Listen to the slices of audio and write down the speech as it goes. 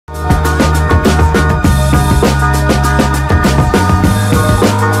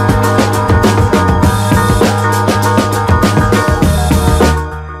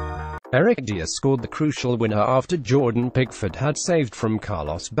Dier scored the crucial winner after Jordan Pickford had saved from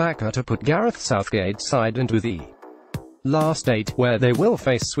Carlos Bacca to put Gareth Southgate's side into the last 8, where they will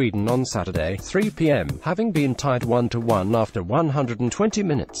face Sweden on Saturday, 3 p.m, having been tied 1-1 after 120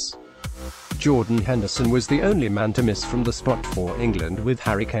 minutes. Jordan Henderson was the only man to miss from the spot for England, with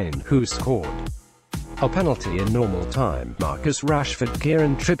Harry Kane, who scored a penalty in normal time. Marcus Rashford,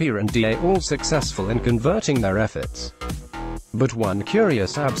 Kieran Trippier and Dier all successful in converting their efforts. But one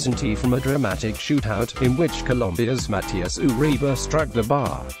curious absentee from a dramatic shootout, in which Colombia's Matias Uribe struck the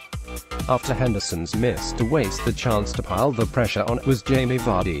bar after Henderson's miss to waste the chance to pile the pressure on, was Jamie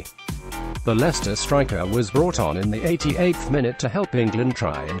Vardy. The Leicester striker was brought on in the 88th minute to help England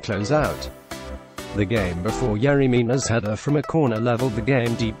try and close out the game before Yerry Mina's header from a corner leveled the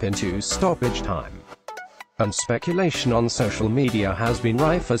game deep into stoppage time. And speculation on social media has been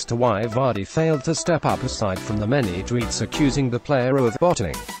rife as to why Vardy failed to step up, aside from the many tweets accusing the player of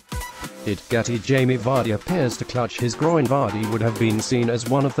botting it. Jamie Vardy appears to clutch his groin. Vardy would have been seen as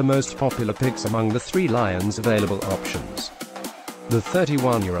one of the most popular picks among the 3 Lions' available options. The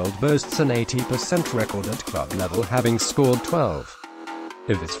 31-year-old boasts an 80% record at club level, having scored 12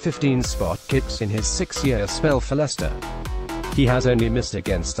 of his 15 spot kicks in his 6-year spell for Leicester. He has only missed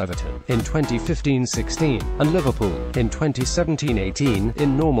against Everton in 2015-16, and Liverpool in 2017-18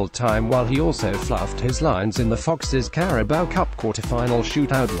 in normal time, while he also fluffed his lines in the Foxes Carabao Cup quarter-final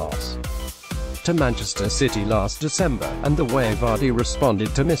shootout loss to Manchester City last December, and the way Vardy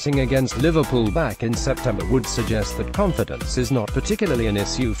responded to missing against Liverpool back in September would suggest that confidence is not particularly an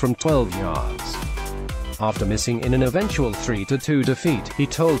issue from 12 yards. After missing in an eventual 3-2 defeat, he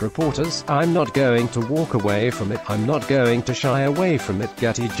told reporters, "I'm not going to walk away from it, I'm not going to shy away from it."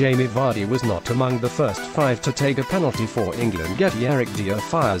 Jamie Vardy was not among the first 5 to take a penalty for England. Dier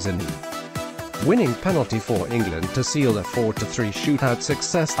fires in the winning penalty for England to seal a 4-3 shootout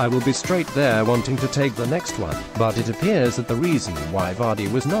success. "I will be straight there wanting to take the next one, but it appears that the reason why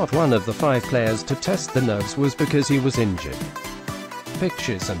Vardy was not one of the 5 players to test the nerves was because he was injured."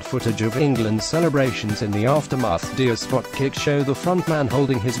 Pictures and footage of England's celebrations in the aftermath Dier spot kick show the frontman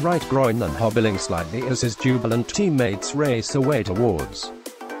holding his right groin and hobbling slightly as his jubilant teammates race away towards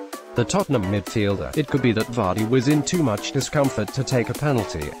the Tottenham midfielder. It could be that Vardy was in too much discomfort to take a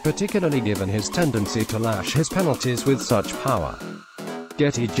penalty, particularly given his tendency to lash his penalties with such power.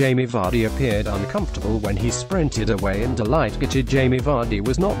 Jamie Vardy appeared uncomfortable when he sprinted away in delight. Jamie Vardy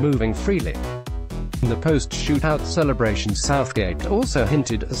was not moving freely. In the post-shootout celebration, Southgate also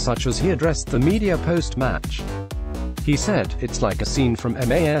hinted as such as he addressed the media post-match. He said, "It's like a scene from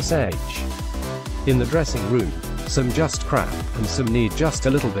MASH. In the dressing room. Some just crap, and some need just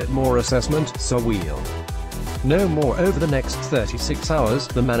a little bit more assessment, so we'll know more over the next 36 hours,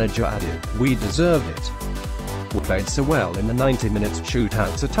 the manager added. "We deserved it. We played so well in the 90 minutes.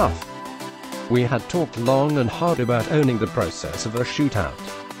 Shootouts are tough. We had talked long and hard about owning the process of a shootout.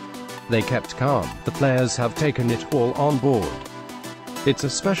 They kept calm. The players have taken it all on board. It's a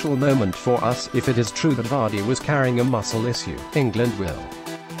special moment for us. If it is true that Vardy was carrying a muscle issue, England will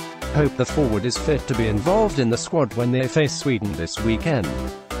hope the forward is fit to be involved in the squad when they face Sweden this weekend.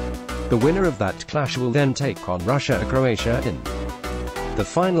 The winner of that clash will then take on Russia or Croatia in the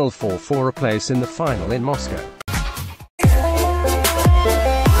Final Four for a place in the final in Moscow."